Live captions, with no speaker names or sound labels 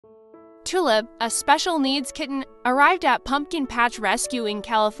Tulip, a special needs kitten, arrived at Pumpkin Patch Rescue in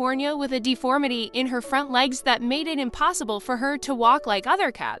California with a deformity in her front legs that made it impossible for her to walk like other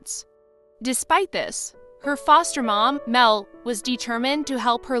cats. Despite this, her foster mom, Mel, was determined to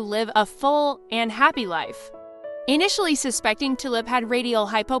help her live a full and happy life. Initially suspecting Tulip had radial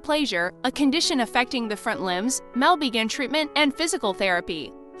hypoplasia, a condition affecting the front limbs, Mel began treatment and physical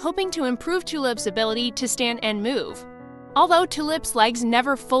therapy, hoping to improve Tulip's ability to stand and move. Although Tulip's legs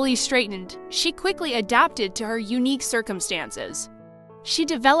never fully straightened, she quickly adapted to her unique circumstances. She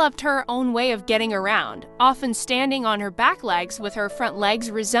developed her own way of getting around, often standing on her back legs with her front legs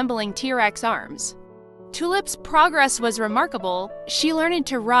resembling T-Rex arms. Tulip's progress was remarkable. She learned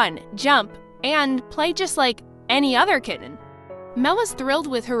to run, jump, and play just like any other kitten. Mel was thrilled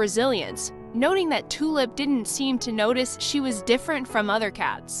with her resilience, noting that Tulip didn't seem to notice she was different from other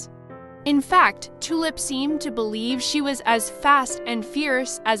cats. In fact, Tulip seemed to believe she was as fast and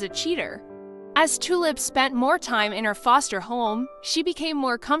fierce as a cheater. As Tulip spent more time in her foster home, she became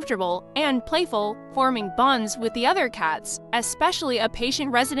more comfortable and playful, forming bonds with the other cats, especially a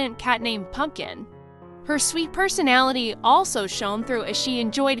patient-resident cat named Pumpkin. Her sweet personality also shone through as she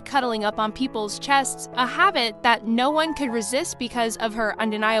enjoyed cuddling up on people's chests, a habit that no one could resist because of her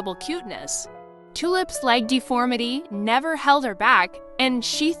undeniable cuteness. Tulip's leg deformity never held her back, and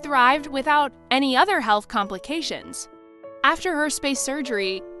she thrived without any other health complications. After her space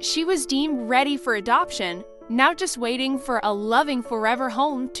surgery, she was deemed ready for adoption, now just waiting for a loving forever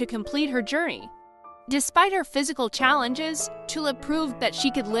home to complete her journey. Despite her physical challenges, Tulip proved that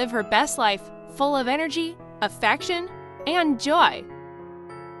she could live her best life full of energy, affection, and joy.